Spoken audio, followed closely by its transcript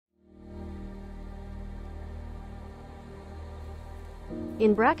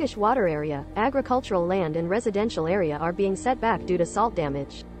In brackish water area, agricultural land and residential area are being set back due to salt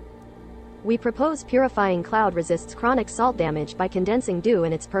damage. We propose Purifying Cloud resists chronic salt damage by condensing dew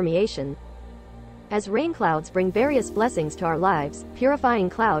and its permeation. As rain clouds bring various blessings to our lives, Purifying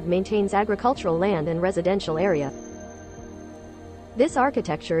Cloud maintains agricultural land and residential area. This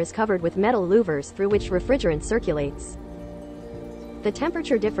architecture is covered with metal louvers through which refrigerant circulates. The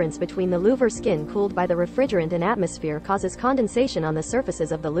temperature difference between the louver skin cooled by the refrigerant and atmosphere causes condensation on the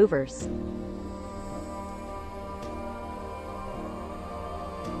surfaces of the louvers.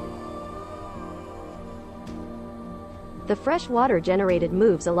 The fresh water generated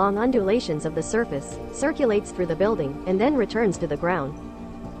moves along undulations of the surface, circulates through the building, and then returns to the ground.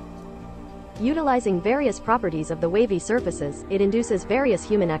 Utilizing various properties of the wavy surfaces, it induces various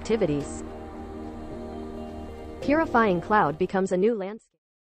human activities. Purifying Cloud becomes a new landscape.